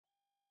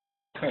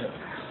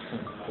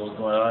Closed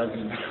my eyes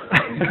and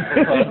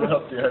popped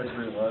up the ice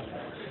pretty much.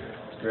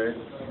 It's great.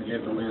 We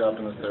gave the lead up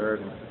in the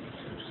third, and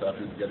just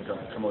happy to get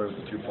come away with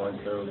the 2 points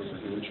there. Those are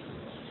huge.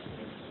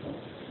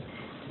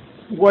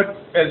 What,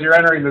 as you're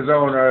entering the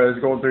zone,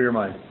 is going through your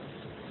mind?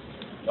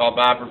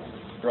 Bapper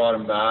brought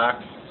him back,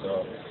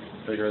 so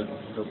figured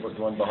the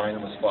one behind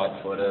him was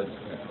spot-footed.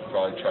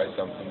 Probably try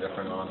something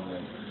different on him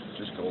and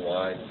just go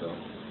wide. So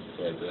that's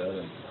what I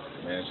did, and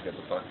managed to get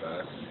the puck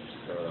back.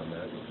 Throw it on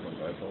net.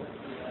 Went by goal.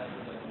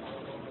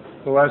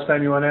 The last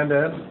time you went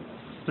end-to-end?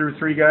 Through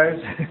 3 guys?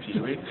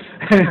 Peewee.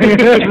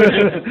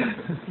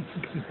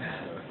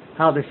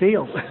 How'd they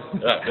feel?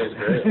 Yeah, it was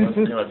great.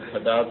 My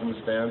dad's in the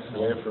stands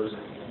today for his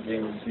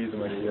game of the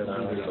season like a year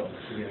now, so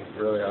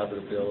really happy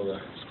to be able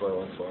to score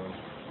one for him.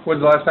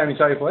 When's the last time you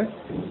saw you play?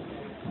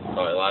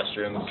 Probably last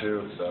year in the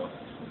Sioux, so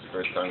it's the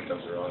first time he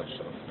comes to Rochester.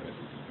 So.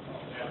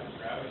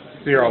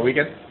 So you're all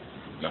weekend?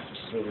 No,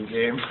 just for the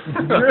game.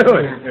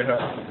 Really?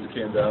 Yeah, he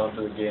came down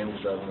for the game,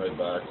 just driving right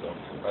back, so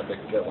I think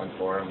I could get one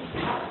for him and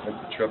make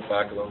the trip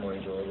back a little more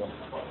enjoyable.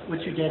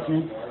 What's your dad's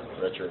name?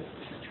 Richard.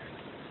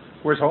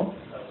 Where's home?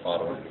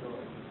 Ottawa.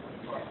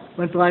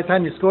 When's the last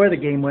time you scored a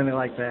game winner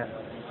like that?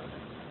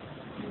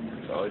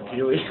 Probably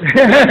Peewee.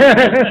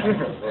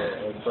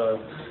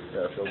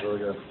 Yeah, it feels really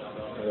good.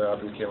 Really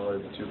happy we came away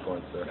with the 2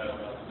 points there. That's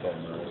all that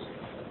matters.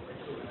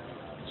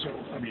 So,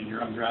 I mean,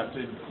 you're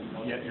undrafted,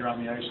 yet you're on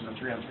the ice in a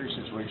 3-on-3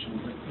 situation.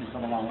 You've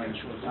come a long way in a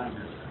short time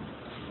here.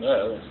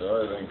 Yeah, I think so.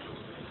 I think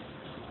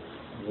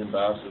me and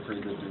Babs are a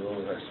pretty good duo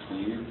with our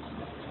speed.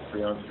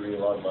 3-on-3, a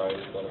lot of ice,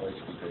 a lot of ice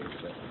to take.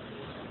 So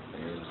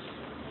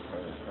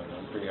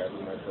I'm pretty happy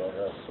with my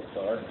progress so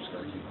far. I'm just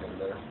going to keep getting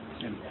there.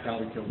 And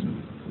penalty kill too.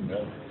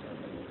 Yeah.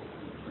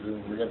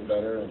 We're getting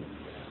better, and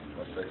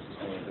my fix is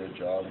doing a great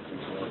job.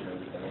 Fixing work and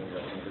everything. We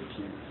got some good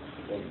keep.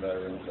 Those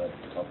veterans that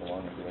top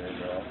along with the way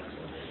they're off.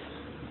 So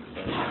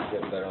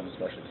get better on the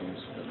special teams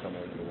to come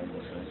out to win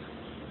those things.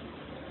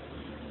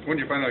 When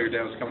did you find out your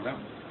dad was coming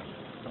down?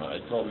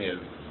 He told me in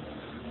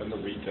the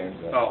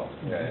weekend. But Oh.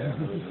 Yeah,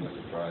 it wasn't a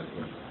surprise,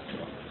 but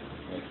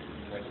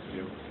nice to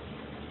you.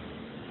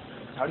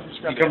 How do you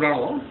describe You come down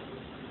alone?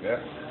 Yeah.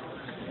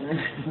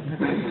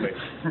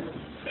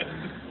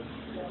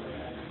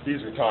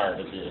 He's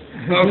retired, if he is.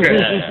 Okay,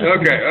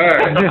 okay, all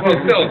right.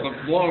 Well, still,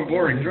 it's a long,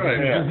 boring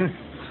drive. Yeah.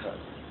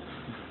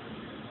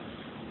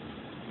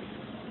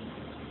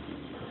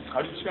 How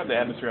do you describe the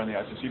atmosphere on the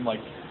ice? It seemed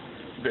like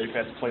very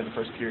fast play in the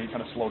first period,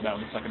 kind of slowed down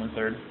in the second and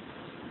third.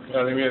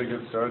 Yeah, I think we had a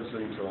good start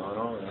in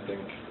Toronto, and I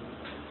think,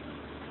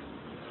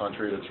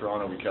 contrary to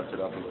Toronto, we kept it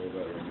up a little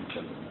bit. We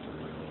kept it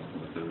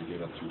in the third, we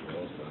gave up 2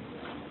 goals, but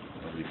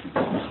we kept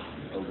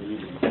a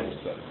lead in the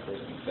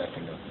first and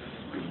second.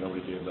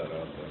 Nobody gave that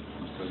up, but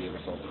we still gave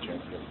ourselves a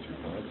chance to get the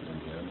 2 points, and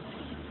in the end,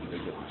 we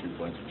did get the 2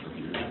 points, which were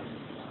huge.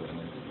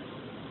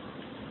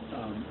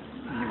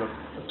 You have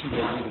a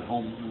 2-goal lead at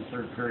home in the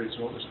third period,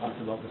 so what was talked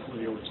about before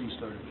the OT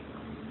started?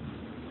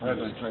 I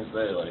was just trying to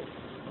say, like,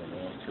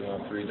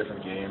 2-on-3,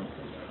 different game.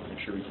 Make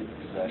sure we keep the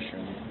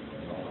possession.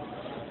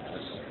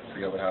 Just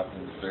forget what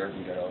happened in the third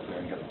and get out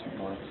there and get the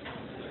 2 points.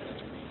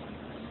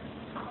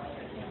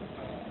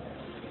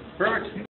 Perfect.